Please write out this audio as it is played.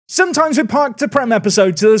Sometimes with Park to Prem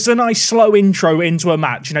episodes, there's a nice slow intro into a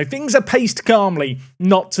match. You know, things are paced calmly.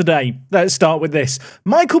 Not today. Let's start with this.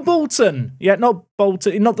 Michael Bolton. Yeah, not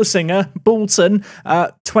Bolton, not the singer. Bolton,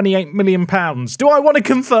 £28 million. Do I want to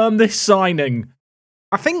confirm this signing?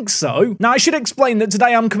 I think so. Now, I should explain that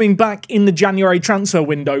today I'm coming back in the January transfer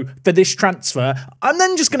window for this transfer. I'm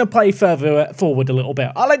then just going to play further forward a little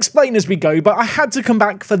bit. I'll explain as we go, but I had to come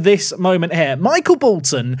back for this moment here. Michael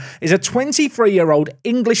Bolton is a 23-year-old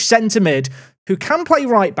English centre mid who can play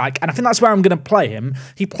right back, and I think that's where I'm going to play him.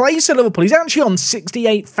 He plays for Liverpool. He's actually on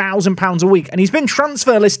 £68,000 a week, and he's been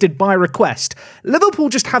transfer listed by request. Liverpool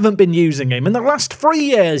just haven't been using him. In the last 3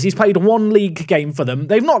 years, he's played one league game for them.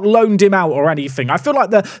 They've not loaned him out or anything. I feel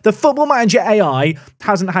like the Football Manager AI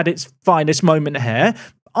hasn't had its finest moment here.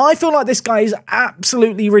 I feel like this guy is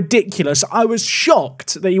absolutely ridiculous. I was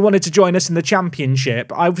shocked that he wanted to join us in the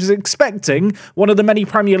Championship. I was expecting one of the many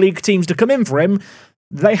Premier League teams to come in for him.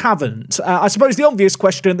 They haven't. I suppose the obvious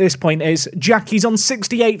question at this point is, Jackie's on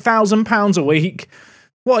 £68,000 a week.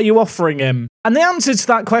 What are you offering him? And the answer to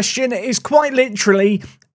that question is quite literally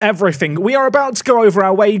everything. We are about to go over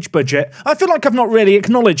our wage budget. I feel like I've not really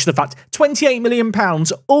acknowledged the fact £28 million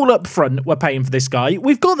all up front we're paying for this guy.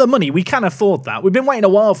 We've got the money. We can afford that. We've been waiting a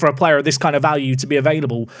while for a player of this kind of value to be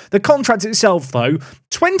available. The contract itself, though,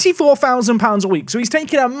 £24,000 a week. So he's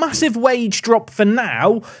taking a massive wage drop for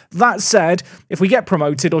now. That said, if we get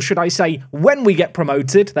promoted, or should I say when we get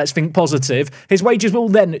promoted, let's think positive, his wages will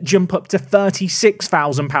then jump up to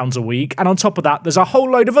 £36,000 a week. And on top of that, there's a whole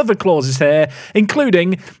load of other clauses here,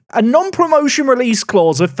 including a non-promotion release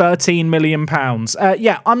clause of £13 million.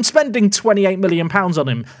 Yeah, I'm spending £28 million on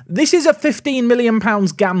him. This is a £15 million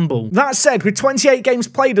gamble. That said, with 28 games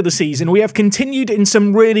played of the season, we have continued in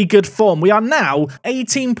some really good form. We are now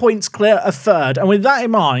 18 points clear of third, and with that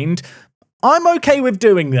in mind, I'm okay with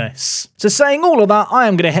doing this. So saying all of that, I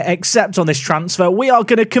am going to hit accept on this transfer. We are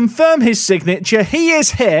going to confirm his signature. He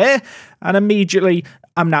is here, and immediately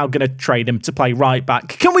I'm now going to trade him to play right back.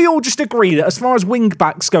 Can we all just agree that as far as wing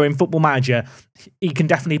backs go in Football Manager, he can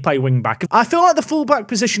definitely play wing back? I feel like the full back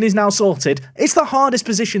position is now sorted. It's the hardest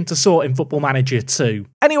position to sort in Football Manager too.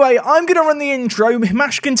 Anyway, I'm going to run the intro,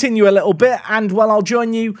 mash continue a little bit, and well, I'll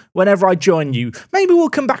join you whenever I join you. Maybe we'll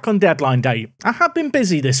come back on deadline day. I have been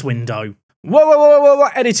busy this window. Whoa,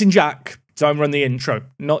 editing Jack. Don't run the intro.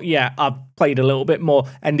 Not yet. I've played a little bit more.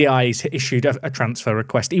 NDI's issued a transfer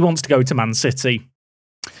request. He wants to go to Man City.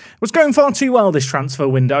 It was going far too well this transfer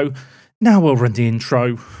window. Now we'll run the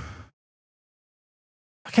intro.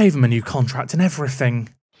 I gave him a new contract and everything.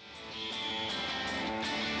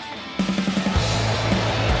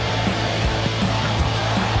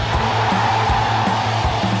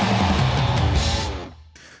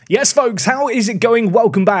 Yes, folks, how is it going?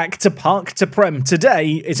 Welcome back to Park to Prem.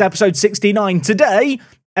 Today, it's episode 69. Today,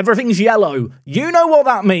 everything's yellow. You know what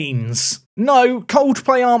that means. No,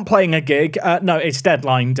 Coldplay aren't playing a gig. No, it's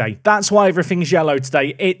deadline day. That's why everything's yellow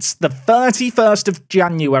today. It's the 31st of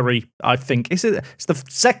January, I think. It's the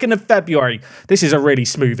 2nd of February. This is a really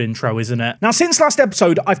smooth intro, isn't it? Now, since last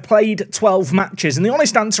episode, I've played 12 matches, and the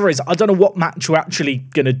honest answer is I don't know what match we're actually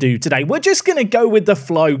going to do today. We're just going to go with the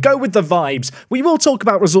flow, go with the vibes. We will talk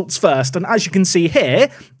about results first, and as you can see here,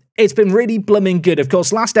 it's been really blooming good. Of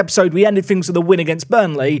course, last episode, we ended things with a win against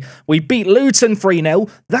Burnley. We beat Luton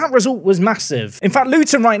 3-0. That result was massive. In fact,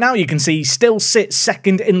 Luton right now, you can see, still sits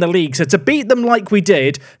second in the league. So to beat them like we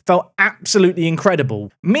did felt absolutely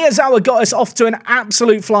incredible. Miyazawa got us off to an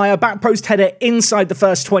absolute flyer, back post header inside the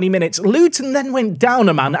first 20 minutes. Luton then went down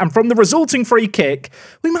a man, and from the resulting free kick,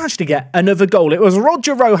 we managed to get another goal. It was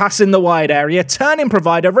Roger Rojas in the wide area, turn-in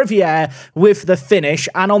provider Riviere with the finish.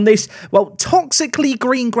 And on this, well, toxically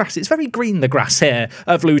green grass, it's very green, the grass here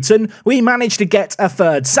of Luton, we managed to get a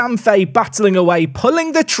third. Sam Fay battling away,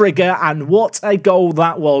 pulling the trigger, and what a goal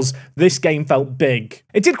that was. This game felt big.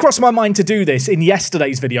 It did cross my mind to do this in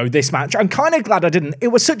yesterday's video, this match. I'm kind of glad I didn't. It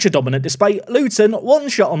was such a dominant display. Luton, one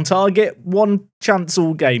shot on target, one chance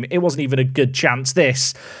all game. It wasn't even a good chance.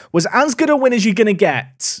 This was as good a win as you're going to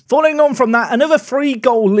get. Following on from that, another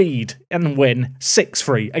 3-goal lead and win,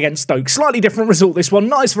 6-3 against Stoke. Slightly different result this one.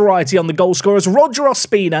 Nice variety on the goal scorers. Roger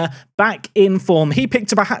Ospina back in form. He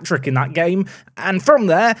picked up a hat-trick in that game, and from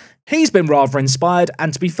there, he's been rather inspired,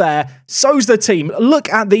 and to be fair, so's the team. Look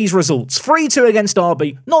at these results. 3-2 against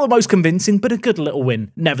Derby, not the most convincing, but a good little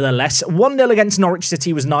win. Nevertheless, 1-0 against Norwich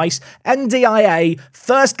City was nice. NDIA,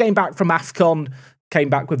 first game back from AFCON, came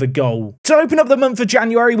back with a goal. To open up the month of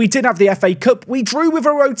January, we did have the FA Cup. We drew with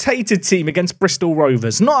a rotated team against Bristol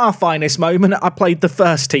Rovers. Not our finest moment. I played the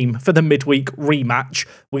first team for the midweek rematch.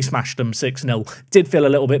 We smashed them 6-0. Did feel a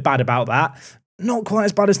little bit bad about that. not quite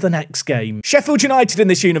as bad as the next game. Sheffield United in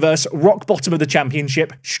this universe, rock bottom of the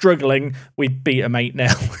Championship, struggling. We beat them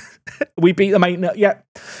 8-0. We beat them 8-0. Yeah.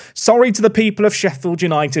 Sorry to the people of Sheffield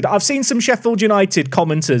United. I've seen some Sheffield United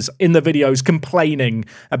commenters in the videos complaining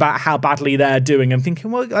about how badly they're doing and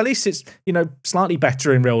thinking, well, at least it's, slightly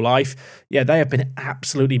better in real life. Yeah, they have been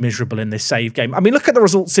absolutely miserable in this save game. I mean, look at the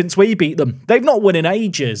results since we beat them. They've not won in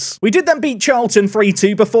ages. We did then beat Charlton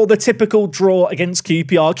 3-2 before the typical draw against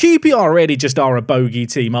QPR. QPR really just are a bogey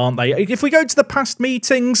team, aren't they? If we go to the past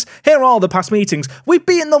meetings, here are the past meetings. We've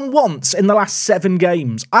beaten them once in the last 7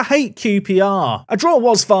 games. I hate QPR. A draw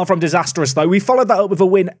was far from disastrous, though. We followed that up with a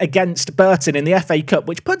win against Burton in the FA Cup,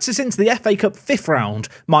 which puts us into the FA Cup 5th round,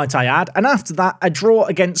 might I add. And after that, a draw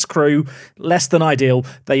against Crewe, less than ideal.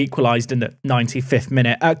 They equalised in the 95th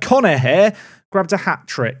minute. Connor here grabbed a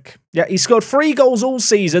hat-trick. Yeah, he scored 3 goals all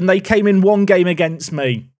season. They came in 1 game against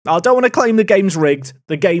me. I don't want to claim the game's rigged.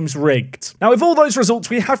 The game's rigged. Now, with all those results,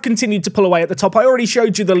 we have continued to pull away at the top. I already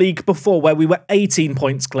showed you the league before where we were 18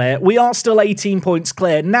 points clear. We are still 18 points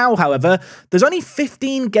clear. Now, however, there's only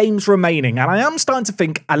 15 games remaining, and I am starting to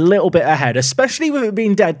think a little bit ahead, especially with it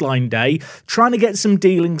being deadline day, trying to get some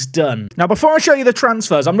dealings done. Now, before I show you the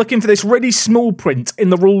transfers, I'm looking for this really small print in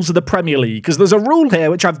the rules of the Premier League, because there's a rule here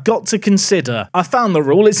which I've got to consider. I found the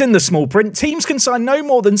rule. It's in the small print. Teams can sign no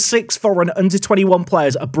more than 6 foreign under-21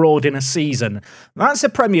 players abroad in a season. That's a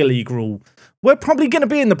Premier League rule. We're probably going to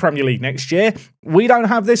be in the Premier League next year. We don't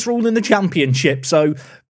have this rule in the Championship, so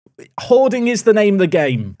hoarding is the name of the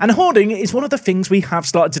game. And hoarding is one of the things we have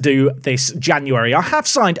started to do this January. I have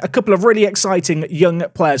signed a couple of really exciting young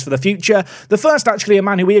players for the future. The first, actually, a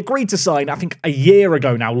man who we agreed to sign, I think, a year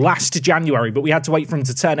ago now, last January, but we had to wait for him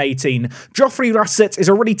to turn 18. Joffrey Rasset is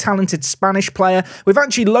a really talented Spanish player. We've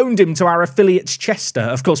actually loaned him to our affiliates, Chester.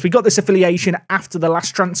 Of course, we got this affiliation after the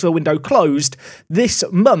last transfer window closed. This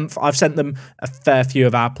month, I've sent them a fair few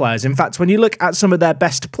of our players. In fact, when you look at some of their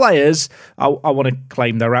best players, I want to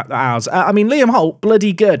claim they're at ours. I mean, Liam Holt,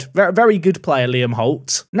 bloody good. Very, very good player, Liam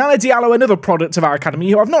Holt. Nala Diallo, another product of our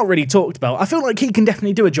academy, who I've not really talked about. I feel like he can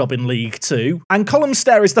definitely do a job in League 2. And Colm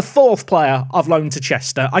Stair is the 4th player I've loaned to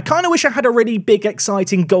Chester. I kind of wish I had a really big,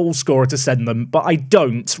 exciting goal scorer to send them, but I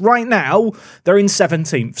don't. Right now, they're in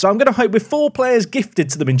 17th. So I'm going to hope with 4 players gifted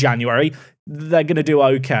to them in January, they're going to do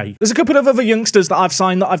okay. There's a couple of other youngsters that I've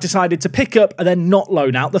signed that I've decided to pick up and then not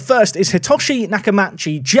loan out. The first is Hitoshi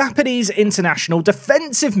Nakamachi, Japanese international,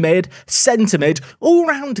 defensive mid, centre mid,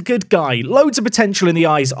 all-round good guy. Loads of potential in the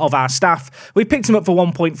eyes of our staff. We picked him up for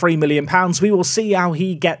 £1.3 million. We will see how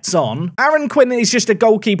he gets on. Aaron Quinn is just a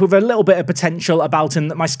goalkeeper with a little bit of potential about him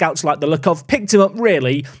that my scouts like the look of. Picked him up,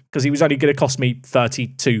 really, because he was only going to cost me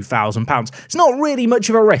 £32,000. It's not really much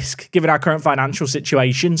of a risk, given our current financial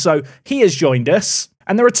situation, so he has joined us.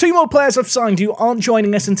 And there are 2 more players I've signed who aren't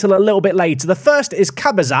joining us until a little bit later. The first is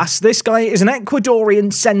Cabazas. This guy is an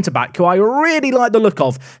Ecuadorian centre-back who I really like the look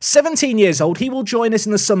of. 17 years old. He will join us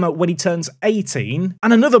in the summer when he turns 18.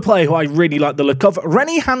 And another player who I really like the look of,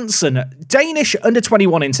 Rennie Hansen, Danish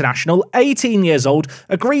under-21 international, 18 years old,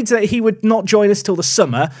 agreed that he would not join us till the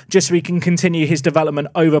summer, just so he can continue his development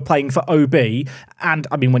over playing for OB. And,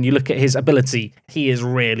 I mean, when you look at his ability, he is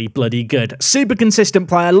really bloody good. Super consistent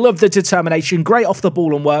player, love the determination, great off the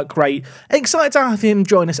ball and work rate. Excited to have him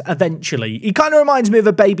join us eventually. He kind of reminds me of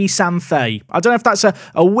a baby Sam Fay. I don't know if that's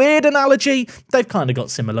a weird analogy. They've kind of got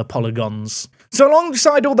similar polygons. So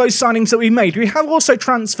alongside all those signings that we made, we have also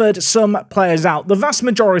transferred some players out. The vast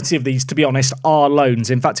majority of these, to be honest, are loans.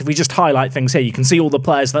 In fact, if we just highlight things here, you can see all the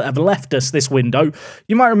players that have left us this window.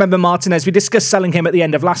 You might remember Martinez. We discussed selling him at the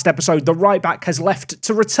end of last episode. The right-back has left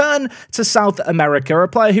to return to South America, a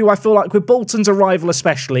player who I feel like with Bolton's arrival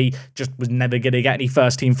especially, just was never going to get any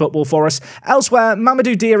first-team football for us. Elsewhere,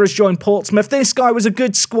 Mamadou Dia has joined Portsmouth. This guy was a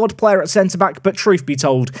good squad player at centre-back, but truth be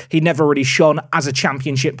told, he never really shone as a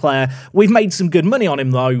championship player. We've made some good money on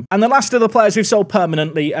him, though. And the last of the players we've sold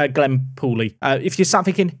permanently, Glenn Pooley. If you start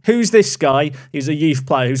thinking, who's this guy? He's a youth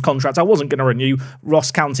player whose contract I wasn't going to renew.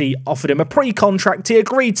 Ross County offered him a pre-contract. He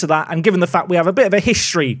agreed to that, and given the fact we have a bit of a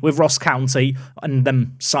history with Ross County and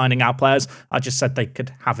them signing our players, I just said they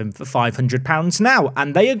could have him for £500 now,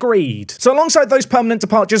 and they agreed. So alongside those permanent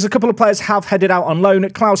departures, a couple of players have headed out on loan.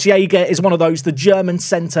 Klaus Jaeger is one of those. The German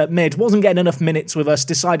centre mid wasn't getting enough minutes with us,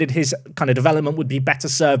 decided his kind of development would be better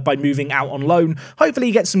served by moving out on loan. Hopefully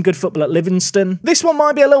he gets some good football at Livingston. This one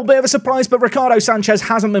might be a little bit of a surprise, but Ricardo Sanchez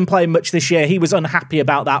hasn't been playing much this year. He was unhappy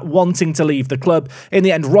about that, wanting to leave the club. In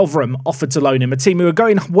the end, Rotherham offered to loan him, a team who are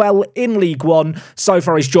going well in League One. So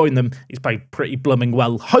far he's joined them. He's played pretty blooming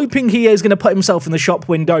well. Hoping he is going to put himself in the shop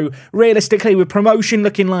window. Realistically, with promotion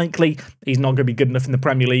looking likely, he's not going to be good enough in the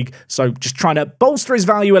Premier League. So just trying to bolster his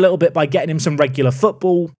value a little bit by getting him some regular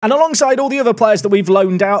football. And alongside all the other players that we've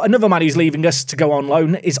loaned out, another man who's leaving us to go on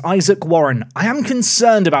loan is Isaac Warren. I am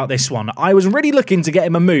concerned about this one. I was really looking to get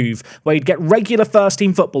him a move where he'd get regular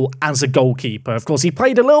first-team football as a goalkeeper. Of course, he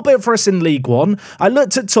played a little bit for us in League One. I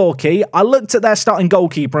looked at Torquay, I looked at their starting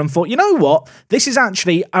goalkeeper and thought, you know what? This is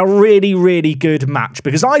actually a really, really good match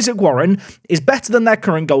because Isaac Warren is better than their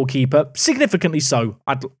current goalkeeper, significantly so,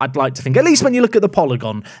 I'd like to think. At least when you look at the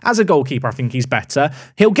polygon. As a goalkeeper, I think he's better.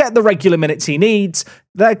 He'll get the regular minutes he needs.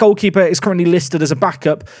 Their goalkeeper is currently listed as a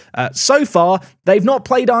backup. So far, they've not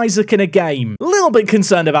played Isaac in a game. A little bit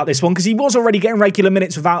concerned about this one because he was already getting regular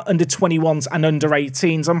minutes without under 21s and under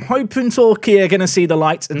 18s. I'm hoping Torquay are going to see the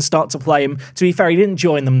light and start to play him. To be fair, he didn't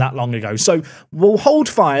join them that long ago. So we'll hold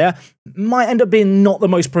fire. Might end up being not the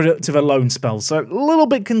most productive a loan spell. So a little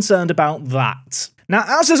bit concerned about that. Now,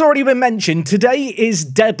 as has already been mentioned, today is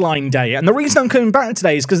deadline day, and the reason I'm coming back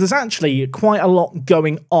today is because there's actually quite a lot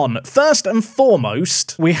going on. First and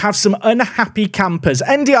foremost, we have some unhappy campers.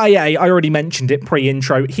 NDIA, I already mentioned it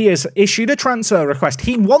pre-intro, he has issued a transfer request.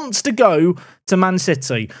 He wants to go to Man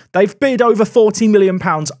City. They've bid over £40 million.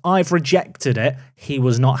 I've rejected it. He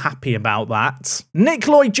was not happy about that. Nick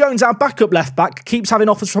Lloyd-Jones, our backup left-back, keeps having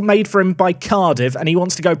offers made for him by Cardiff, and he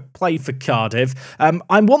wants to go play for Cardiff.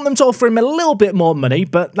 I want them to offer him a little bit more money,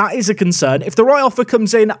 but that is a concern. If the right offer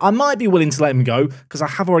comes in, I might be willing to let him go, because I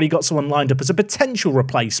have already got someone lined up as a potential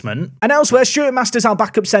replacement. And elsewhere, Stuart Masters, our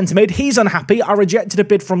backup centre-mid, he's unhappy. I rejected a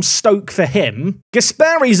bid from Stoke for him.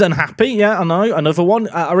 Gasperi's unhappy. Yeah, I know, another one.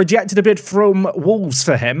 I rejected a bid from Wolves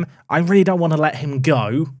for him. I really don't want to let him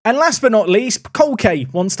go. And last but not least,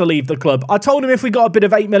 Colke wants to leave the club. I told him if we got a bid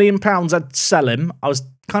of £8 million, I'd sell him. I was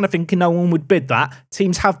kind of thinking no one would bid that.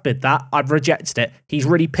 Teams have bid that. I've rejected it. He's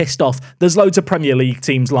really pissed off. There's loads of Premier League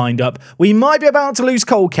teams lined up. We might be about to lose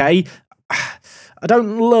Colke. I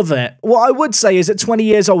don't love it. What I would say is at 20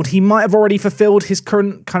 years old, he might have already fulfilled his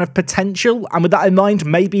current kind of potential. And with that in mind,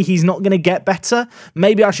 maybe he's not going to get better.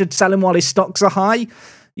 Maybe I should sell him while his stocks are high.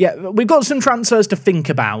 Yeah, we've got some transfers to think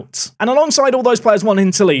about. And alongside all those players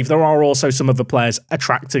wanting to leave, there are also some other players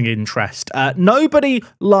attracting interest. Nobody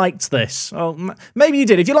liked this. Well, maybe you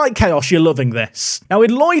did. If you like chaos, you're loving this. Now,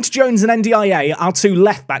 with Lloyd-Jones and NDIA, our two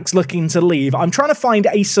left-backs looking to leave, I'm trying to find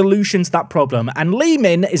a solution to that problem. And Lee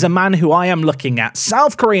Min is a man who I am looking at.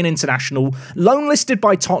 South Korean international, loan listed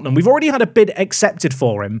by Tottenham. We've already had a bid accepted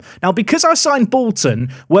for him. Now, because I signed Bolton,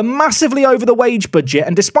 we're massively over the wage budget.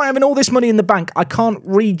 And despite having all this money in the bank, I can't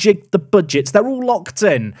rejig the budgets. They're all locked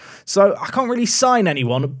in. So I can't really sign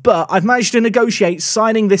anyone, but I've managed to negotiate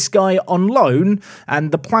signing this guy on loan.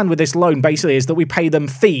 And the plan with this loan basically is that we pay them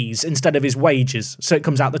fees instead of his wages. So it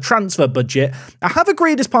comes out the transfer budget. I have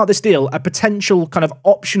agreed as part of this deal a potential kind of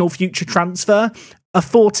optional future transfer of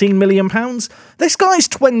 £14 million. This guy's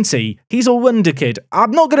 20. He's a wonder kid.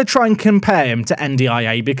 I'm not going to try and compare him to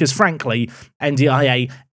NDIA because frankly,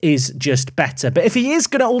 NDIA is just better. But if he is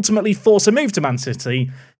going to ultimately force a move to Man City,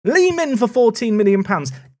 Lee Min for £14 million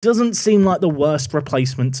doesn't seem like the worst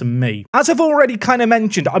replacement to me. As I've already kind of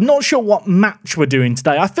mentioned, I'm not sure what match we're doing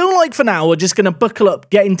today. I feel like for now, we're just going to buckle up,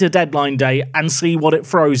 get into deadline day and see what it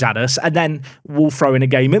throws at us, and then we'll throw in a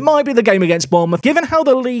game. It might be the game against Bournemouth. Given how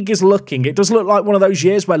the league is looking, it does look like one of those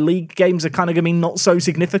years where league games are kind of going to be not so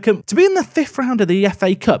significant. To be in the 5th round of the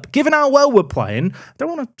FA Cup, given how well we're playing, I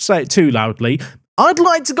don't want to say it too loudly, I'd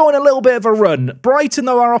like to go on a little bit of a run. Brighton,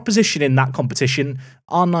 though, our opposition in that competition,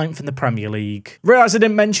 are 9th in the Premier League. Realise I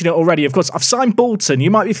didn't mention it already. Of course, I've signed Bolton.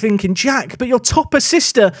 You might be thinking, Jack, but your top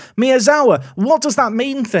assister, Miyazawa, what does that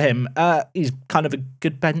mean for him? He's kind of a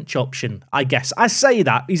good bench option, I guess. I say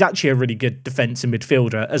that. He's actually a really good defensive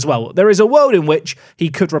midfielder as well. There is a world in which he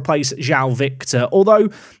could replace João Victor, although,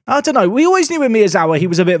 I don't know, we always knew with Miyazawa he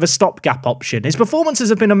was a bit of a stopgap option. His performances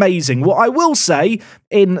have been amazing. What I will say,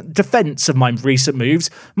 in defence of my recent moves,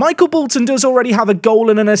 Michael Bolton does already have a goal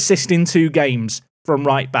and an assist in 2 games from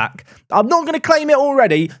right back. I'm not going to claim it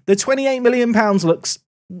already. The £28 million looks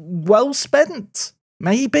well spent.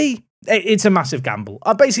 Maybe. It's a massive gamble.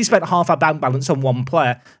 I basically spent half our bank balance on one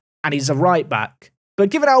player, and he's a right back.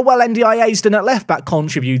 But given how well NDIA's done at left back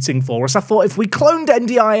contributing for us, I thought if we cloned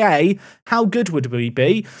NDIA, how good would we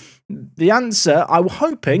be? The answer, I'm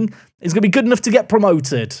hoping, is going to be good enough to get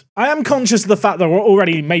promoted. I am conscious of the fact that we're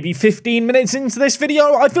already maybe 15 minutes into this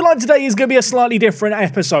video. I feel like today is going to be a slightly different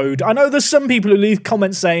episode. I know there's some people who leave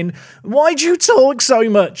comments saying, why do you talk so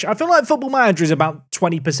much? I feel like Football Manager is about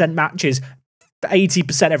 20% matches,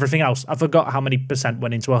 80% everything else. I forgot how many percent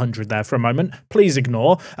went into 100 there for a moment. Please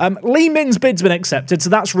ignore. Lee Min's bid's been accepted, so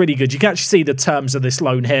that's really good. You can actually see the terms of this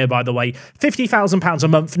loan here, by the way. £50,000 a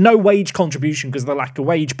month, no wage contribution because of the lack of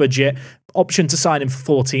wage budget. Option to sign him for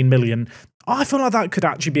 14 million. I feel like that could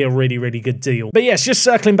actually be a really, really good deal. But yes, just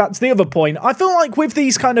circling back to the other point, I feel like with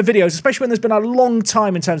these kind of videos, especially when there's been a long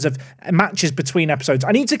time in terms of matches between episodes,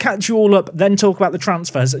 I need to catch you all up, then talk about the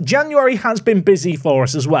transfers. January has been busy for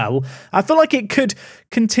us as well. I feel like it could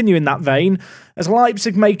continue in that vein as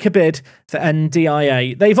Leipzig make a bid for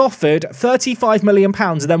NDIA. They've offered £35 million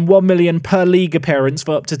and then £1 million per league appearance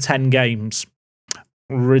for up to 10 games.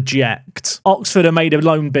 Reject. Oxford have made a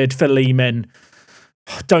loan bid for Lee Min.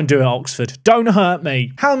 Don't do it, Oxford. Don't hurt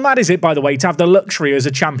me. How mad is it, by the way, to have the luxury as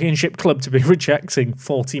a championship club to be rejecting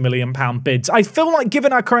 £40 million bids? I feel like,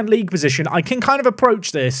 given our current league position, I can kind of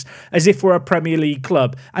approach this as if we're a Premier League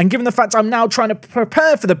club. And given the fact I'm now trying to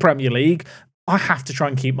prepare for the Premier League, I have to try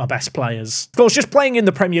and keep my best players. Of course, just playing in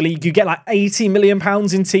the Premier League, you get like £80 million in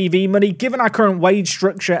TV money. Given our current wage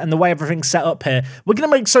structure and the way everything's set up here, we're going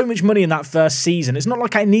to make so much money in that first season. It's not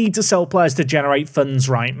like I need to sell players to generate funds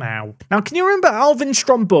right now. Now, can you remember Alvin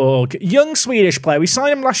Stromborg, young Swedish player? We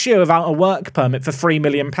signed him last year without a work permit for £3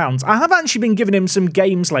 million. I have actually been giving him some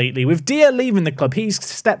games lately. With Dia leaving the club, he's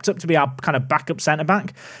stepped up to be our kind of backup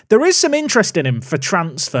centre-back. There is some interest in him for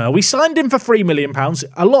transfer. We signed him for £3 million.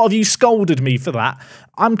 A lot of you scolded me for that.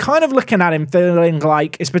 I'm kind of looking at him feeling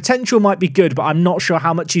like his potential might be good, but I'm not sure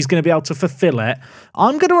how much he's going to be able to fulfill it.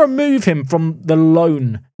 I'm going to remove him from the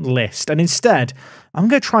loan list, and instead, I'm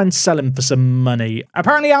going to try and sell him for some money.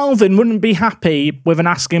 Apparently, Alvin wouldn't be happy with an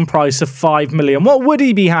asking price of £5 million. What would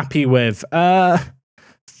he be happy with?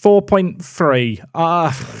 4.3.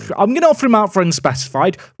 I'm going to offer him out for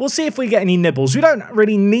unspecified. We'll see if we get any nibbles. We don't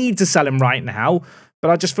really need to sell him right now,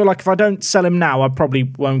 but I just feel like if I don't sell him now, I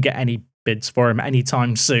probably won't get any bids for him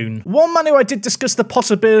anytime soon. One man who I did discuss the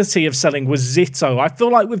possibility of selling was Zito. I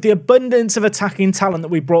feel like with the abundance of attacking talent that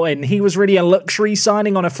we brought in, he was really a luxury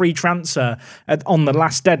signing on a free transfer on the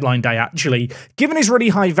last deadline day, actually. Given his really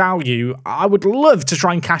high value, I would love to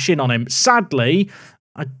try and cash in on him. Sadly,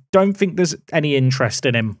 I don't think there's any interest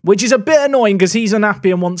in him, which is a bit annoying because he's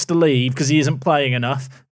unhappy and wants to leave because he isn't playing enough.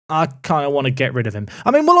 I kind of want to get rid of him.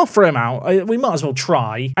 I mean, we'll offer him out. We might as well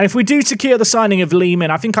try. And if we do secure the signing of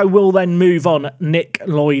Lehman, I think I will then move on Nick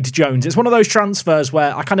Lloyd-Jones. It's one of those transfers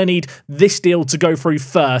where I kind of need this deal to go through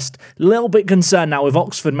first. A little bit concerned now with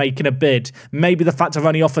Oxford making a bid. Maybe the fact I've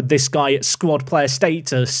only offered this guy squad player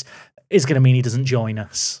status is going to mean he doesn't join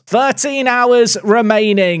us. 13 hours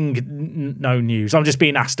remaining. No news. I'm just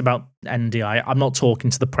being asked about NDI. I'm not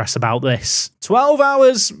talking to the press about this. 12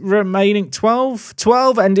 hours remaining. 12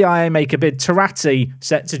 NDIA make a bid. Taratti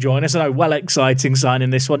set to join us. I know, well exciting signing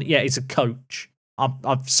this one. Yeah, he's a coach.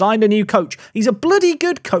 I've signed a new coach. He's a bloody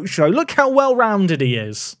good coach, though. Look how well-rounded he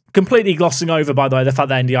is. Completely glossing over, by the way, the fact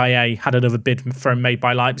that NDIA had another bid for him made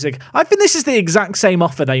by Leipzig. I think this is the exact same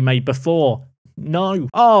offer they made before. No.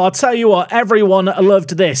 Oh, I'll tell you what, everyone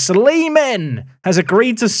loved this. Lee Min has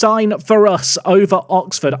agreed to sign for us over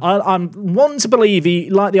Oxford. I want to believe he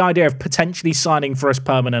liked the idea of potentially signing for us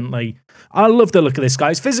permanently. I love the look of this guy.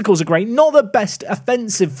 His physicals are great. Not the best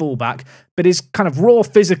offensive fullback, but his kind of raw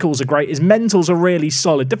physicals are great. His mentals are really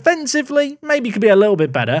solid. Defensively, maybe could be a little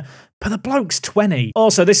bit better, but the bloke's 20.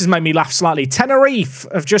 Also, this has made me laugh slightly. Tenerife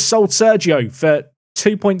have just sold Sergio for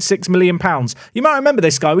 £2.6 million. You might remember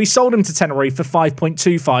this guy. We sold him to Tenerife for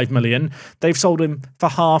 £5.25 million. They've sold him for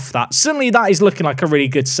half that. Suddenly, that is looking like a really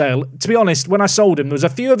good sale. To be honest, when I sold him, there was a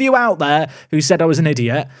few of you out there who said I was an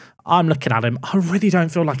idiot. I'm looking at him. I really don't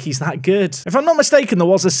feel like he's that good. If I'm not mistaken, there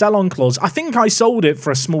was a sell-on clause. I think I sold it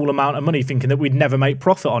for a small amount of money, thinking that we'd never make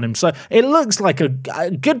profit on him. So it looks like a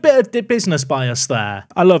good bit of business by us there.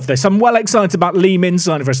 I love this. I'm well excited about Lee Min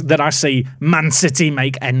signing for us. Then I see Man City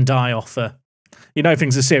make Endai offer. You know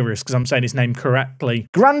things are serious because I'm saying his name correctly.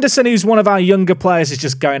 Granderson, who's one of our younger players, is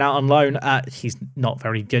just going out on loan. He's not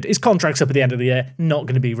very good. His contract's up at the end of the year. Not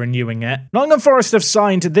going to be renewing it. Nottingham Forest have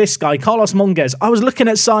signed this guy, Carlos Monges. I was looking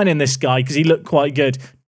at signing this guy because he looked quite good.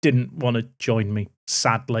 Didn't want to join me,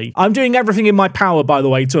 sadly. I'm doing everything in my power, by the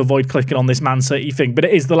way, to avoid clicking on this Man City thing, but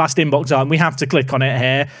it is the last inbox item. We have to click on it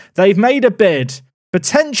here. They've made a bid,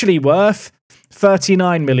 potentially worth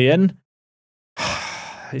 39 million.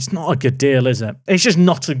 It's not a good deal, is it? It's just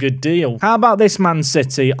not a good deal. How about this, Man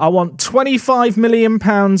City? I want £25 million.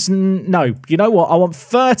 No, you know what? I want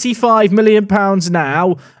 £35 million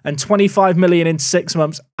now and £25 million in 6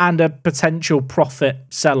 months and a potential profit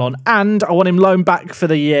sell-on. And I want him loaned back for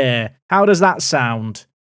the year. How does that sound?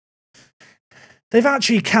 They've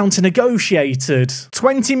actually counter-negotiated.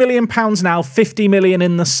 £20 million now, $50 million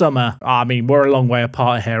in the summer. I mean, we're a long way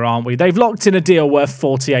apart here, aren't we? They've locked in a deal worth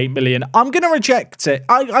 $48 million. I'm going to reject it.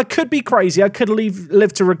 I could be crazy. I could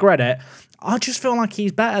live to regret it. I just feel like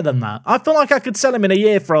he's better than that. I feel like I could sell him in a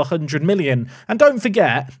year for $100 million. And don't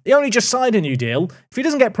forget, he only just signed a new deal. If he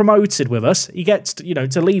doesn't get promoted with us, he gets,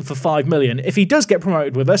 to leave for $5 million. If he does get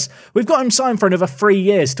promoted with us, we've got him signed for another 3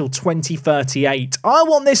 years till 2038. I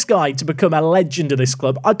want this guy to become a legend of this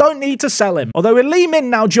club. I don't need to sell him. Although with Lee Min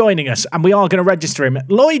now joining us, and we are going to register him,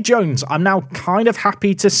 Lloyd Jones, I'm now kind of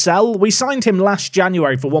happy to sell. We signed him last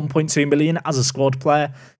January for $1.2 million as a squad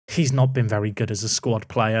player. He's not been very good as a squad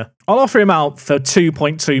player. I'll offer him out for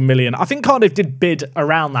 $2.2 million. I think Cardiff did bid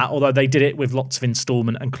around that, although they did it with lots of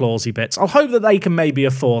instalment and clausey bits. I'll hope that they can maybe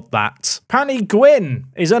afford that. Apparently Gwyn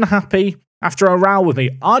is unhappy after a row with me.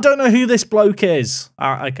 I don't know who this bloke is.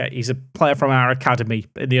 Okay, he's a player from our academy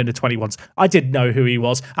in the under-21s. I did know who he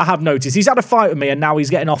was. I have noticed. He's had a fight with me and now he's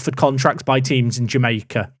getting offered contracts by teams in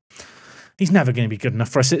Jamaica. He's never going to be good enough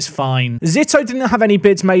for us. It's fine. Zito didn't have any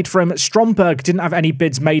bids made for him. Stromberg didn't have any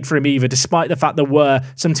bids made for him either, despite the fact there were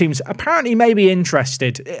some teams apparently maybe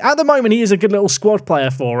interested. At the moment, he is a good little squad player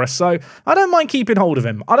for us, so I don't mind keeping hold of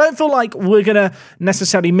him. I don't feel like we're going to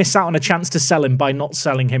necessarily miss out on a chance to sell him by not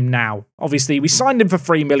selling him now. Obviously, we signed him for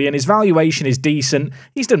 $3 million. His valuation is decent.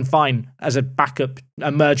 He's done fine as a backup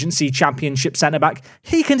emergency championship centre-back.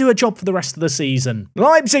 He can do a job for the rest of the season.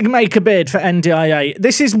 Leipzig make a bid for NDIA.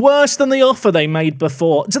 This is worse than the offer they made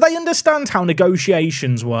before. Do they understand how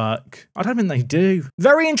negotiations work? I don't think they do.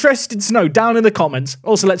 Very interested to know down in the comments.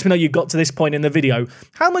 Also, let me know you got to this point in the video.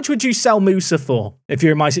 How much would you sell Musa for if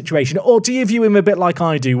you're in my situation? Or do you view him a bit like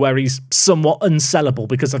I do, where he's somewhat unsellable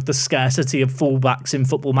because of the scarcity of fullbacks in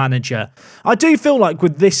Football Manager? I do feel like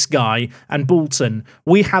with this guy and Bolton,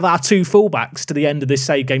 we have our two fullbacks to the end of this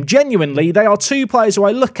save game. Genuinely, they are two players who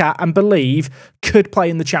I look at and believe could play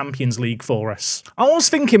in the Champions League for us. I was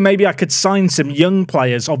thinking maybe I could sign some young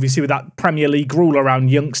players, obviously with that Premier League rule around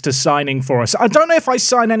youngsters signing for us. I don't know if I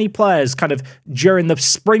sign any players kind of during the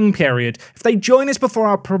spring period. If they join us before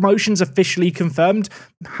our promotion's officially confirmed,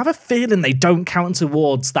 I have a feeling they don't count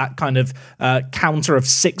towards that kind of counter of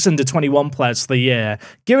 6 under-21 players for the year.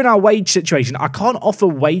 Given our wage situation, I can't offer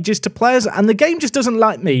wages to players, and the game just doesn't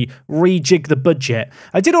let me rejig the budget.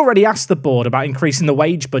 I did already ask the board about increasing the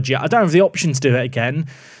wage budget. I don't have the option to do it again.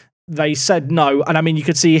 They said no, and I mean, you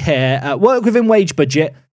could see here, work within wage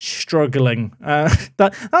budget, struggling.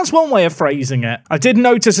 That's one way of phrasing it. I did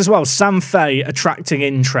notice as well, Sam Fay attracting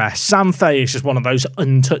interest. Sam Fay is just one of those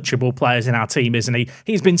untouchable players in our team, isn't he?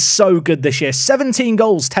 He's been so good this year. 17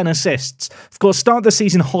 goals, 10 assists. Of course, started the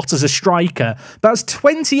season hot as a striker, but that's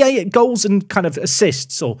 28 goals and kind of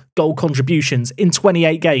assists or goal contributions in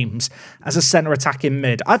 28 games as a centre attacking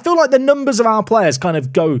mid. I feel like the numbers of our players kind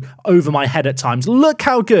of go over my head at times. Look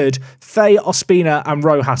how good Fay, Ospina and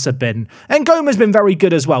Rojas have been. And Ngoma's been very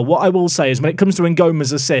good as well. What I will say is when it comes to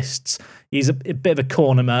Ngoma's assists, he's a bit of a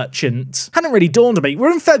corner merchant. Hadn't really dawned on me.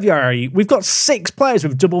 We're in February. We've got 6 players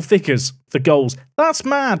with double figures for goals. That's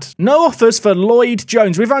mad. No offers for Lloyd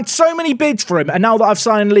Jones. We've had so many bids for him, and now that I've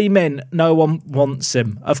signed Lee Min, no one wants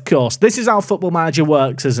him. Of course. This is how Football Manager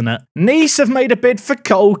works, isn't it? Nice have made a bid for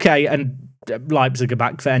Kolke, and Leipzig are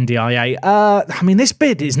back for NDIA. I mean, this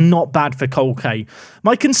bid is not bad for Kolke.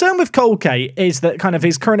 My concern with Kolke is that kind of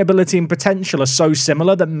his current ability and potential are so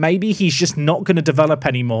similar that maybe he's just not going to develop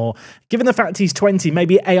anymore. Given the fact he's 20,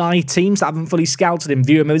 maybe AI teams that haven't fully scouted him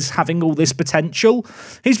view him as having all this potential.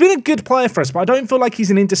 He's been a good player for us, but I don't feel like he's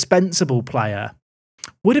an indispensable player.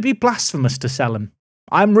 Would it be blasphemous to sell him?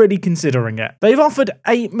 I'm really considering it. They've offered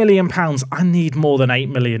 £8 million. I need more than £8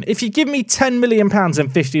 million. If you give me £10 million and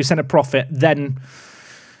 50% of profit, then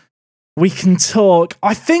we can talk.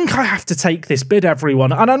 I think I have to take this bid,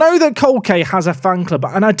 everyone. And I know that Kolke has a fan club,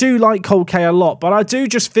 and I do like Kolke a lot, but I do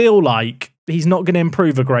just feel like he's not going to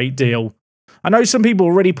improve a great deal. I know some people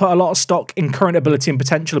already put a lot of stock in current ability and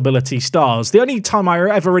potential ability stars. The only time I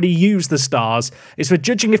ever really use the stars is for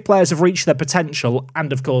judging if players have reached their potential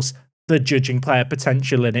and, of course, the judging player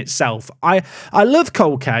potential in itself. I love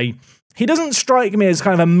Kolke. He doesn't strike me as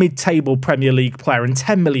kind of a mid-table Premier League player, and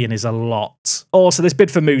 10 million is a lot. Also, this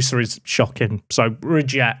bid for Musa is shocking, so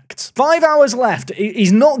reject. 5 hours left.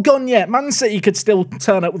 He's not gone yet. Man City could still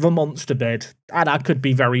turn up with a monster bid, and I could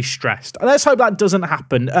be very stressed. Let's hope that doesn't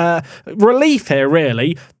happen. Relief here,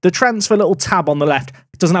 really. The transfer little tab on the left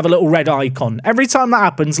doesn't have a little red icon. Every time that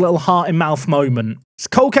happens, little heart-in-mouth moment.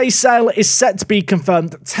 Kolke's sale is set to be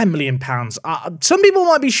confirmed at £10 million. Some people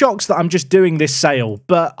might be shocked that I'm just doing this sale,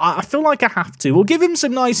 but I feel like I have to. We'll give him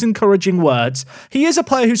some nice, encouraging words. He is a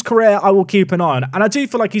player whose career I will keep an eye on, and I do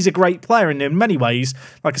feel like he's a great player in many ways.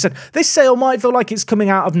 Like I said, this sale might feel like it's coming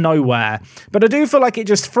out of nowhere, but I do feel like it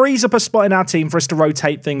just frees up a spot in our team for us to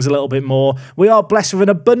rotate things a little bit more. We are blessed with an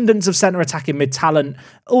abundance of centre-attacking mid-talent.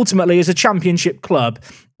 Ultimately, as a championship club,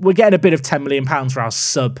 we're getting a bid of £10 million for our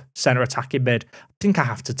sub-centre attacking mid. I think I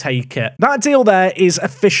have to take it. That deal there is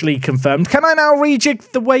officially confirmed. Can I now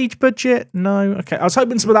rejig the wage budget? No. Okay. I was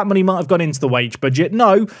hoping some of that money might have gone into the wage budget.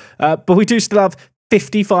 No. But we do still have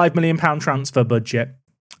 £55 million transfer budget.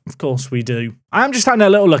 Of course we do. I am just having a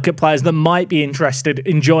little look at players that might be interested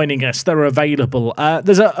in joining us that are available.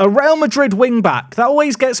 There's a Real Madrid wing-back. That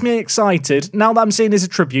always gets me excited. Now that I'm seeing his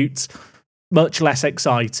attributes, much less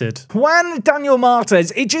excited. Juan Daniel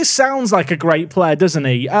Martez, it just sounds like a great player, doesn't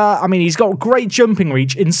he? I mean, he's got great jumping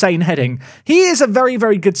reach, insane heading. He is a very,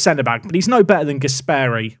 very good centre-back, but he's no better than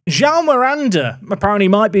Gasperi. João Miranda apparently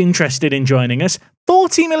might be interested in joining us.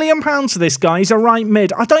 £40 million for this guy. He's a right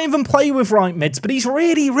mid. I don't even play with right mids, but he's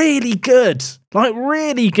really, really good. Like,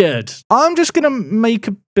 really good. I'm just going to make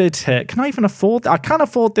a bid here. Can I even afford that? I can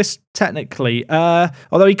afford this technically.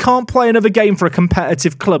 Although he can't play another game for a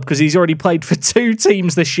competitive club because he's already played for 2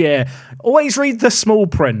 teams this year. Always read the small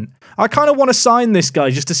print. I kind of want to sign this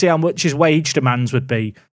guy just to see how much his wage demands would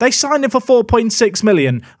be. They signed him for 4.6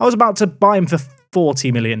 million. I was about to buy him for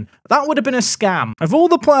 40 million. That would have been a scam. Of all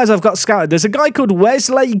the players I've got scouted, there's a guy called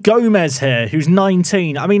Wesley Gomez here who's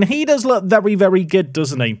 19. I mean, he does look very, very good,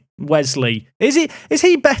 doesn't he? Wesley. Is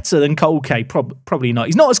he better than Kolke? Probably not.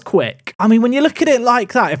 He's not as quick. I mean, when you look at it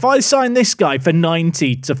like that, if I sign this guy for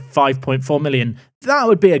 90 to 5.4 million, that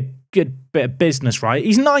would be a good bit of business, right?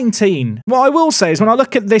 He's 19. What I will say is when I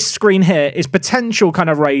look at this screen here, his potential kind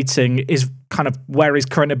of rating is kind of where his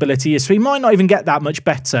current ability is, so he might not even get that much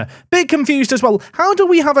better. Bit confused as well. How do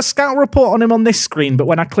we have a scout report on him on this screen, but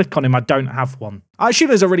when I click on him, I don't have one? I assume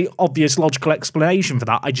there's a really obvious logical explanation for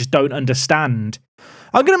that. I just don't understand.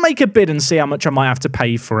 I'm going to make a bid and see how much I might have to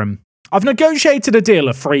pay for him. I've negotiated a deal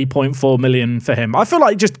of 3.4 million for him. I feel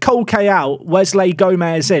like just Kolke out, Wesley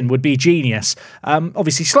Gomez in would be genius.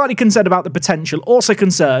 Obviously, slightly concerned about the potential. Also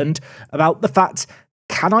concerned about the fact,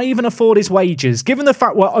 can I even afford his wages? Given the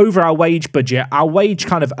fact we're over our wage budget, our wage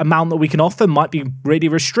kind of amount that we can offer might be really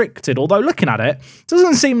restricted. Although looking at it,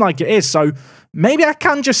 doesn't seem like it is. So maybe I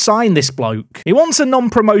can just sign this bloke. He wants a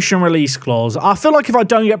non-promotion release clause. I feel like if I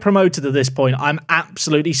don't get promoted at this point, I'm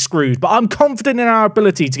absolutely screwed. But I'm confident in our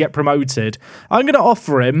ability to get promoted. I'm going to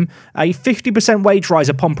offer him a 50% wage rise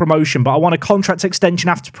upon promotion, but I want a contract extension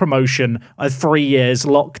after promotion of 3 years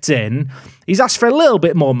locked in. He's asked for a little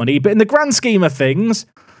bit more money, but in the grand scheme of things,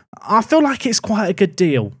 I feel like it's quite a good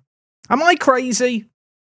deal. Am I crazy?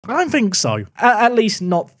 I don't think so. At least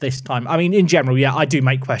not this time. I mean, in general, yeah, I do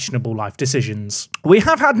make questionable life decisions. We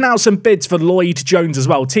have had now some bids for Lloyd Jones as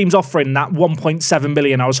well. Teams offering that 1.7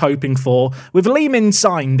 million I was hoping for. With Lehman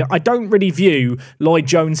signed, I don't really view Lloyd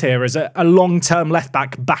Jones here as a long-term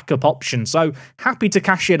left-back backup option, so happy to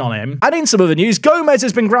cash in on him. Adding some other news, Gomez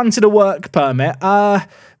has been granted a work permit.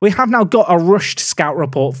 We have now got a rushed scout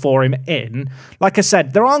report for him in. Like I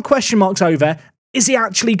said, there aren't question marks over. Is he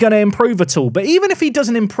actually going to improve at all? But even if he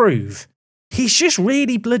doesn't improve, he's just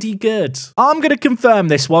really bloody good. I'm going to confirm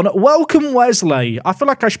this one. Welcome, Wesley. I feel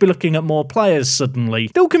like I should be looking at more players suddenly.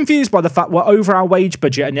 Still confused by the fact we're over our wage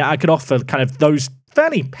budget, and yet I could offer kind of those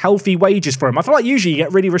fairly healthy wages for him. I feel like usually you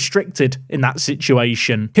get really restricted in that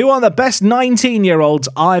situation. Who are the best 19-year-olds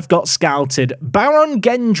I've got scouted? Baron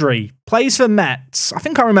Gendry plays for Mets. I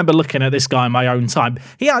think I remember looking at this guy in my own time.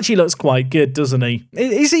 He actually looks quite good, doesn't he?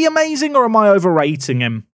 Is he amazing or am I overrating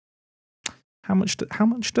him? How much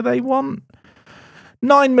do they want?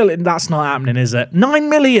 9 million. That's not happening, is it? 9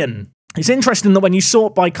 million. It's interesting that when you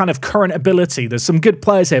sort by kind of current ability, there's some good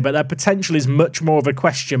players here, but their potential is much more of a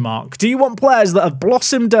question mark. Do you want players that have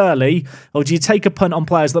blossomed early, or do you take a punt on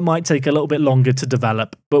players that might take a little bit longer to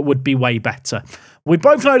develop, but would be way better? We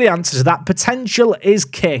both know the answer to that. Potential is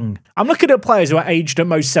king. I'm looking at players who are aged at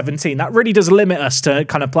most 17. That really does limit us to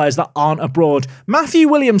kind of players that aren't abroad. Matthew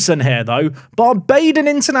Williamson here, though. Barbadian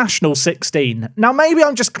International 16. Now, maybe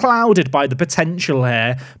I'm just clouded by the potential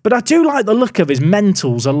here, but I do like the look of his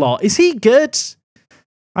mentals a lot. Is he good?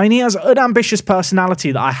 I mean, he has an ambitious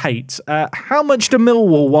personality that I hate. How much do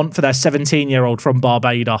Millwall want for their 17-year-old from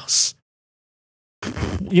Barbados?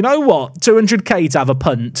 You know what? 200k to have a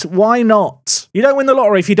punt. Why not? You don't win the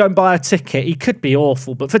lottery if you don't buy a ticket. He could be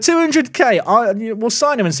awful, but for 200k, we'll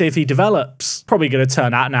sign him and see if he develops. Probably going to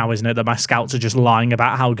turn out now, isn't it, that my scouts are just lying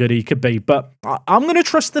about how good he could be, but I'm going to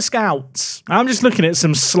trust the scouts. I'm just looking at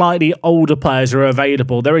some slightly older players who are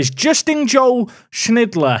available. There is Justin Joel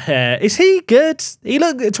Schindler here. Is he good? He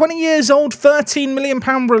look 20 years old, £13 million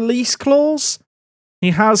release clause.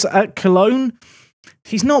 He has at Cologne.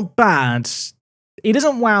 He's not bad. He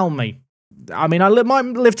doesn't wow me. I mean, I might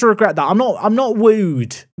live to regret that. I'm not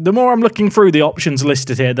wooed. The more I'm looking through the options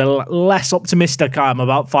listed here, the less optimistic I am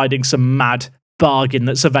about finding some mad bargain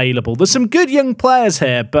that's available. There's some good young players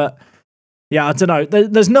here, but yeah, I don't know.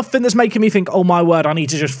 There's nothing that's making me think, oh my word, I need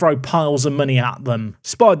to just throw piles of money at them.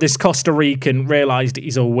 Spotted this Costa Rican, realised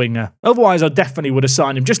he's a winger. Otherwise, I definitely would have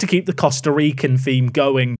signed him just to keep the Costa Rican theme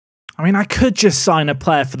going. I mean, I could just sign a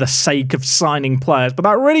player for the sake of signing players, but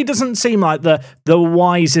that really doesn't seem like the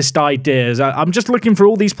wisest ideas. I'm just looking for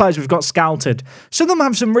all these players we've got scouted. Some of them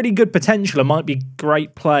have some really good potential and might be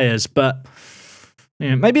great players, but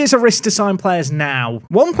yeah, maybe it's a risk to sign players now.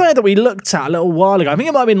 One player that we looked at a little while ago, I think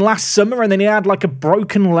it might have been last summer, and then he had like a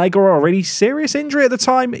broken leg or a really serious injury at the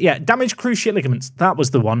time. Yeah, damaged cruciate ligaments. That was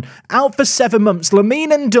the one. Out for 7 months. Lamine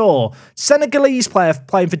Ndor, Senegalese player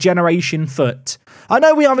playing for Generation Foot. I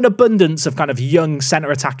know we have an abundance of kind of young centre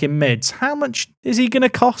attacking mids. How much is he going to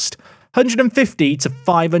cost? 150 to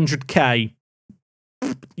 500k.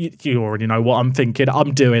 You already know what I'm thinking.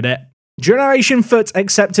 I'm doing it. Generation Foot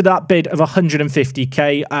accepted that bid of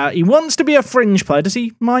 150k. He wants to be a fringe player. Does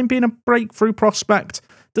he mind being a breakthrough prospect?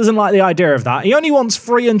 Doesn't like the idea of that. He only wants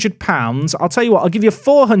 £300. I'll tell you what, I'll give you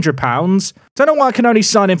 £400. Don't know why I can only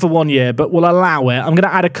sign him for 1 year, but we'll allow it. I'm going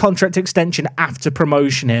to add a contract extension after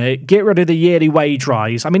promotion here. Get rid of the yearly wage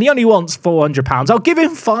rise. I mean, he only wants £400. I'll give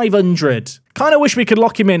him 500. Kind of wish we could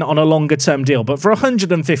lock him in on a longer term deal, but for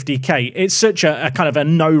 150k, it's such a kind of a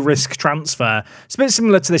no-risk transfer. It's a bit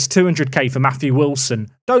similar to this 200k for Matthew Wilson.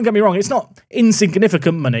 Don't get me wrong, it's not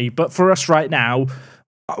insignificant money, but for us right now,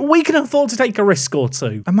 we can afford to take a risk or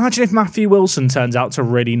two. Imagine if Matthew Wilson turns out to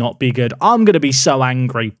really not be good. I'm going to be so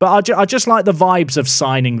angry, but I just like the vibes of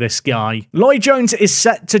signing this guy. Lloyd Jones is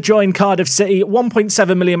set to join Cardiff City.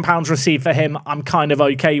 £1.7 million received for him. I'm kind of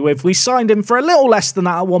okay with. We signed him for a little less than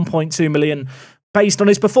that at 1.2 million based on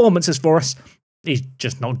his performances for us. He's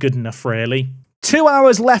just not good enough, really. 2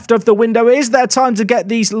 hours left of the window. Is there time to get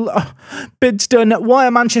these bids done? Why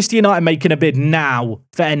are Manchester United making a bid now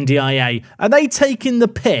for NDIA? Are they taking the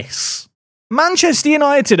piss? Manchester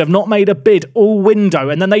United have not made a bid all window,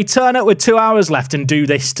 and then they turn up with 2 hours left and do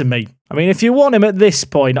this to me. I mean, if you want him at this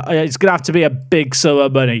point, it's going to have to be a big sum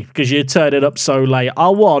of money because you turned it up so late. I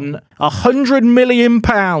want £100 million.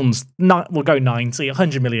 No, we'll go 90.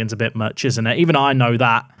 100 million's a bit much, isn't it? Even I know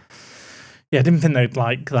that. Yeah, I didn't think they'd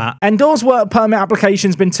like that. Ndor's work permit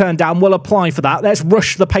application's been turned down. We'll apply for that. Let's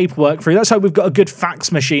rush the paperwork through. Let's hope we've got a good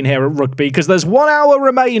fax machine here at Rugby because there's 1 hour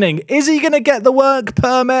remaining. Is he going to get the work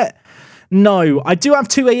permit? No. I do have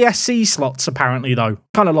 2 ESC slots, apparently, though.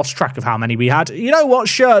 Kind of lost track of how many we had. You know what?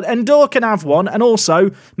 Sure, Ndor can have one. And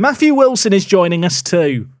also, Matthew Wilson is joining us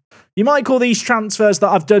too. You might call these transfers that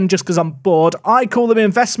I've done just because I'm bored. I call them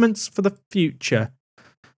investments for the future.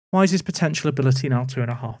 Why is his potential ability now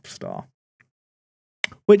 2.5 star?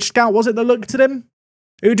 Which scout was it that looked at him?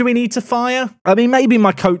 Who do we need to fire? I mean, maybe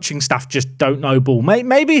my coaching staff just don't know ball.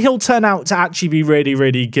 Maybe he'll turn out to actually be really,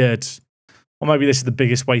 really good. Or maybe this is the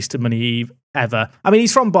biggest waste of money ever. I mean,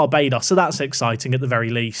 he's from Barbados, so that's exciting at the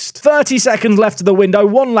very least. 30 seconds left of the window.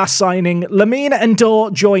 One last signing. Lamine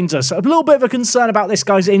Ndor joins us. A little bit of a concern about this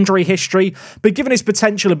guy's injury history, but given his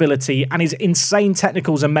potential ability and his insane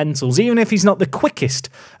technicals and mentals, even if he's not the quickest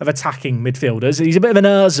of attacking midfielders, he's a bit of an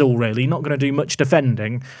Ozil, really, not going to do much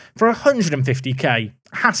defending. For 150k,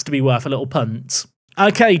 has to be worth a little punt.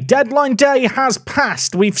 Okay, deadline day has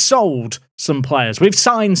passed. We've sold some players. We've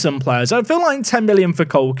signed some players. I feel like 10 million for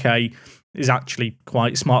Colke is actually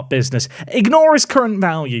quite smart business. Ignore his current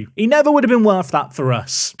value. He never would have been worth that for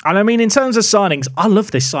us. And I mean, in terms of signings, I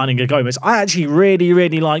love this signing of Gomez. I actually really,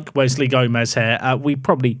 really like Wesley Gomez here. We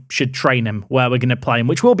probably should train him where we're going to play him,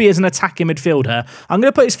 which will be as an attacking midfielder. I'm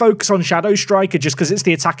going to put his focus on shadow striker just because it's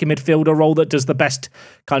the attacking midfielder role that does the best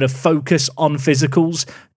kind of focus on physicals.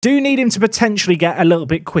 Do need him to potentially get a little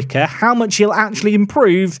bit quicker. How much he'll actually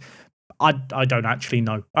improve, I don't actually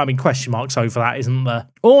know. I mean, question marks over that, isn't there?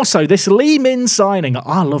 Also, this Lee Min signing,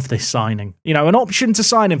 I love this signing. You know, an option to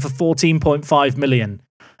sign him for 14.5 million.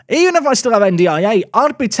 Even if I still have NDIA,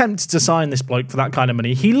 I'd be tempted to sign this bloke for that kind of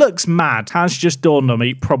money. He looks mad. Has just dawned on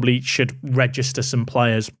me. Probably should register some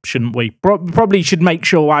players, shouldn't we? Probably should make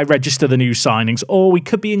sure I register the new signings, or we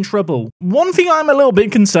could be in trouble. One thing I'm a little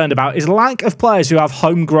bit concerned about is lack of players who have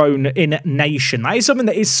homegrown in nation. That is something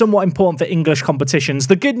that is somewhat important for English competitions.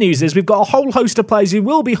 The good news is we've got a whole host of players who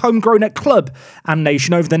will be homegrown at club and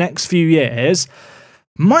nation over the next few years.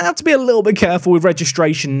 Might have to be a little bit careful with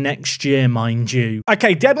registration next year, mind you.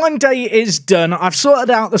 Okay, deadline day is done. I've sorted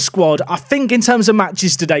out the squad. I think in terms of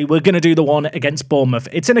matches today, we're going to do the one against Bournemouth.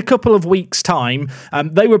 It's in a couple of weeks' time.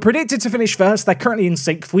 They were predicted to finish first. They're currently in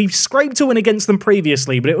 6th. We've scraped a win against them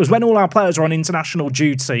previously, but it was when all our players were on international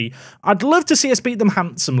duty. I'd love to see us beat them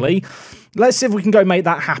handsomely. Let's see if we can go make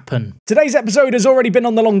that happen. Today's episode has already been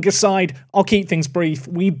on the longer side. I'll keep things brief.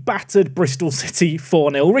 We battered Bristol City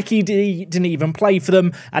 4-0. Ricky D didn't even play for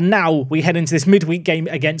them. And now we head into this midweek game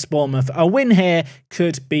against Bournemouth. A win here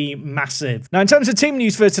could be massive. Now, in terms of team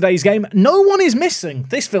news for today's game, no one is missing.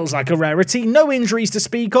 This feels like a rarity. No injuries to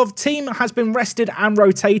speak of. Team has been rested and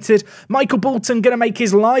rotated. Michael Bolton going to make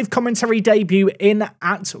his live commentary debut in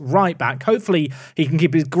at right back. Hopefully, he can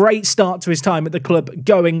keep his great start to his time at the club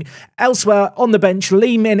going. Elsewhere on the bench,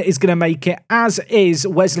 Lee Min is going to make it, as is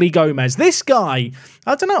Wesley Gomez. This guy,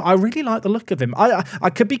 I don't know, I really like the look of him. I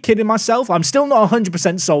could be kidding myself. I'm still not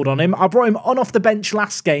 100% sold on him. I brought him on off the bench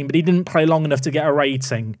last game, but he didn't play long enough to get a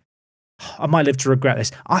rating. I might live to regret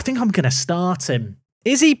this. I think I'm going to start him.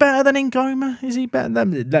 Is he better than Ngoma? Is he better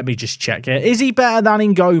than... Let me just check here. Is he better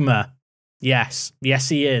than Ngoma? Yes. Yes,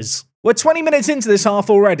 he is. We're 20 minutes into this half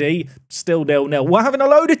already, still 0-0. We're having a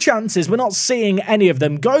load of chances, we're not seeing any of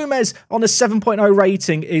them. Gomez on a 7.0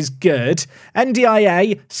 rating is good.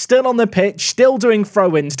 NDIA, still on the pitch, still doing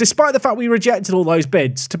throw-ins, despite the fact we rejected all those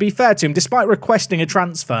bids. To be fair to him, despite requesting a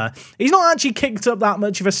transfer, he's not actually kicked up that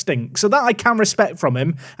much of a stink, so that I can respect from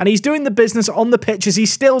him, and he's doing the business on the pitch as he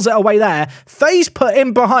steals it away there. Faye's put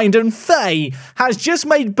in behind, and Faye has just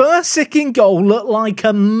made Bursic in goal look like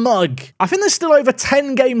a mug. I think there's still over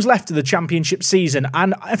 10 games left of the championship season,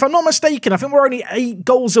 and if I'm not mistaken, I think we're only 8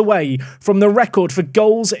 goals away from the record for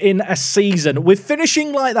goals in a season. With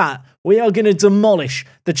finishing like that, we are going to demolish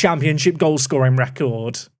the championship goal scoring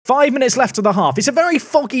record. 5 minutes left of the half. It's a very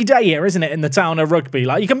foggy day here, isn't it, in the town of Rugby?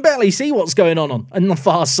 Like, you can barely see what's going on the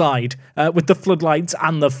far side with the floodlights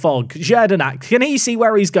and the fog. Jerdenak, can he see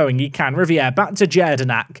where he's going? He can. Riviere, back to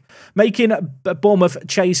Jerdenak, making Bournemouth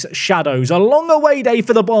chase shadows. A long away day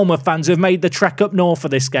for the Bournemouth fans who have made the trek up north for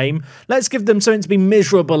this game. Let's give them something to be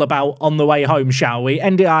miserable about on the way home, shall we?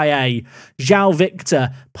 NDIA, João Victor,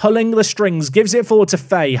 pulling the strings, gives it forward to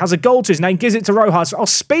Faye, has a goal to his name, gives it to Rojas.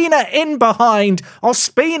 Ospina in behind.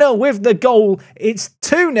 Ospina with the goal. It's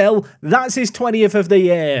 2-0. That's his 20th of the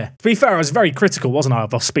year. To be fair, I was very critical, wasn't I,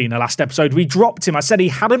 of Ospina last episode? We dropped him. I said he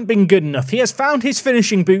hadn't been good enough. He has found his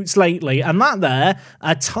finishing boots lately, and that there,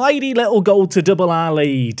 a tidy little goal to double our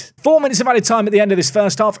lead. 4 minutes of added time at the end of this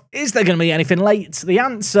first half. Is there going to be anything late? The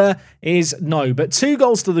answer is no, but 2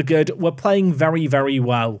 goals to the good. We're playing very, very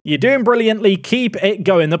well. You're doing brilliantly. Keep it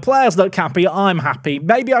going. The players look happy. I'm happy.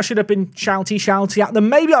 Maybe I should have been shouty at them.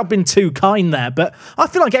 Maybe I've been too kind there, but I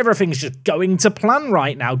feel like everything's just going to plan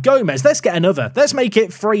right now. Gomez, let's get another. Let's make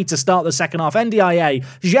it 3 to start the second half. NDIA,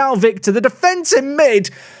 João Victor, the defence in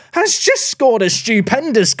mid, has just scored a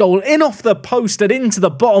stupendous goal in off the post and into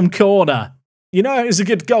the bottom corner. You know, it was a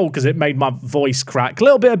good goal because it made my voice crack. A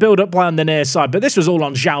little bit of build-up play on the near side, but this was all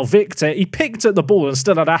on João Victor. He picked up the ball and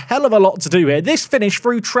still had a hell of a lot to do here. This finish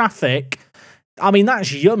through traffic, I mean,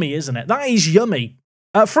 that's yummy, isn't it? That is yummy.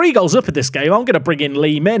 3 goals up in this game. I'm going to bring in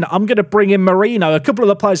Lee Min. I'm going to bring in Marino. A couple of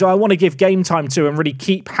the players who I want to give game time to and really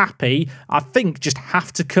keep happy, I think just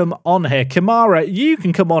have to come on here. Kamara, you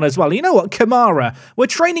can come on as well. You know what, Kamara, we're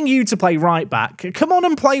training you to play right back. Come on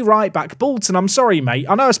and play right back. Bolton, I'm sorry, mate.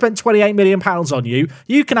 I know I spent £28 million on you.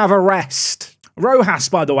 You can have a rest. Rojas,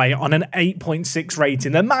 by the way, on an 8.6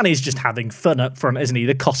 rating. The man is just having fun up front, isn't he?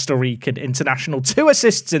 The Costa Rican international. 2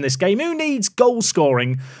 assists in this game. Who needs goal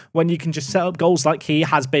scoring when you can just set up goals like he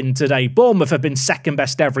has been today? Bournemouth have been second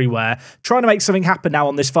best everywhere. Trying to make something happen now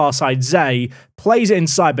on this far side. Zay plays it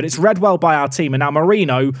inside, but it's read well by our team. And now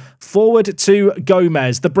Marino forward to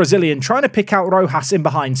Gomez, the Brazilian, trying to pick out Rojas in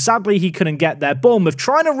behind. Sadly, he couldn't get there. Bournemouth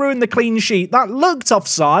trying to ruin the clean sheet. That looked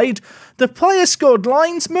offside. The player scored.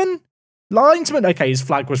 Linesman, okay, his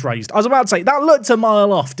flag was raised. I was about to say, that looked a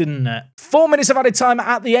mile off, didn't it? 4 minutes of added time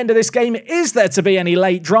at the end of this game. Is there to be any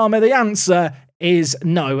late drama? The answer is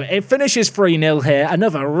no. It finishes 3-0 here.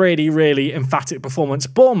 Another really, really emphatic performance.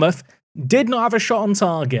 Bournemouth did not have a shot on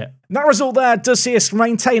target. That result there does see us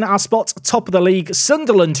maintain our spot top of the league.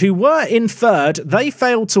 Sunderland, who were in third, they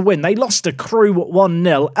failed to win. They lost to Crewe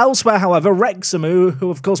 1-0. Elsewhere, however, Wrexham, who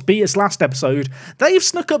of course beat us last episode, they've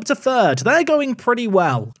snuck up to third. They're going pretty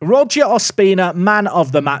well. Roger Ospina, man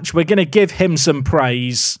of the match. We're going to give him some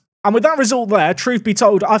praise. And with that result there, truth be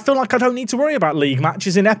told, I feel like I don't need to worry about league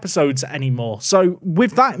matches in episodes anymore. So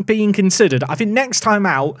with that being considered, I think next time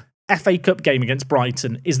out, FA Cup game against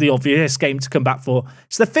Brighton is the obvious game to come back for.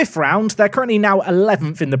 It's the 5th round. They're currently now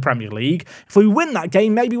 11th in the Premier League. If we win that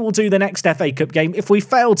game, maybe we'll do the next FA Cup game. If we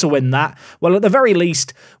fail to win that, well, at the very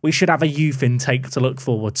least, we should have a youth intake to look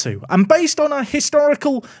forward to. And based on our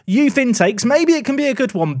historical youth intakes, maybe it can be a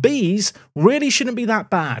good one. B's really shouldn't be that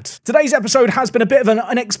bad. Today's episode has been a bit of an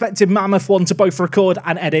unexpected mammoth one to both record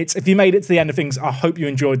and edit. If you made it to the end of things, I hope you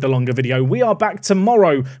enjoyed the longer video. We are back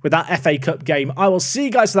tomorrow with that FA Cup game. I will see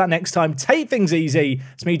you guys for that next time. Take things easy.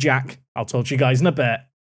 It's me, Jack. I'll talk to you guys in a bit.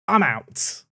 I'm out.